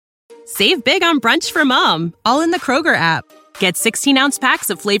Save big on brunch for mom, all in the Kroger app. Get 16-ounce packs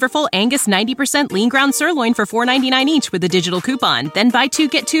of flavorful Angus 90% lean ground sirloin for $4.99 each with a digital coupon. Then buy 2,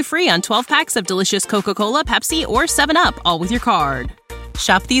 get 2 free on 12 packs of delicious Coca-Cola, Pepsi, or 7-Up, all with your card.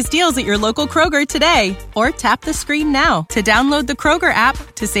 Shop these deals at your local Kroger today, or tap the screen now to download the Kroger app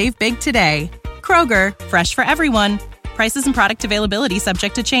to save big today. Kroger, fresh for everyone. Prices and product availability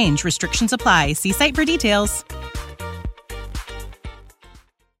subject to change. Restrictions apply. See site for details.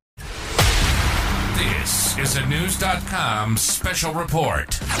 This is a News.com special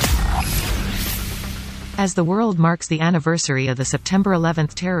report. As the world marks the anniversary of the September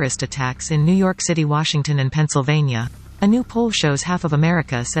 11th terrorist attacks in New York City, Washington, and Pennsylvania, a new poll shows half of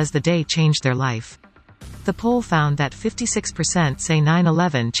America says the day changed their life. The poll found that 56% say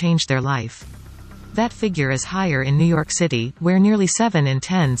 9/11 changed their life. That figure is higher in New York City, where nearly 7 in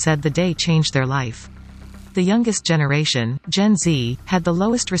 10 said the day changed their life. The youngest generation, Gen Z, had the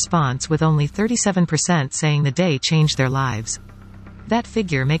lowest response with only 37% saying the day changed their lives. That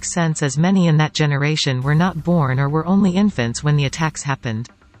figure makes sense as many in that generation were not born or were only infants when the attacks happened.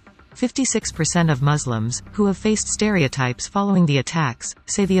 56% of Muslims, who have faced stereotypes following the attacks,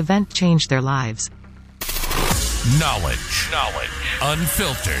 say the event changed their lives. Knowledge.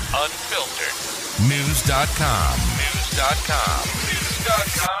 Unfiltered. News.com.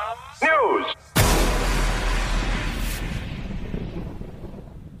 News.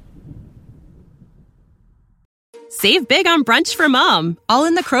 Save big on brunch for mom, all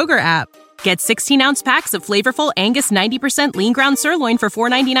in the Kroger app. Get 16-ounce packs of flavorful Angus 90% lean ground sirloin for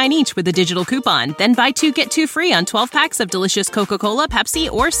 $4.99 each with a digital coupon. Then buy 2, get 2 free on 12 packs of delicious Coca-Cola,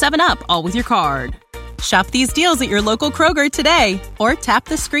 Pepsi, or 7-Up, all with your card. Shop these deals at your local Kroger today, or tap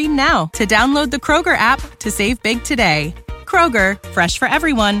the screen now to download the Kroger app to save big today. Kroger, fresh for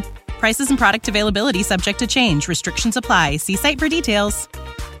everyone. Prices and product availability subject to change. Restrictions apply. See site for details.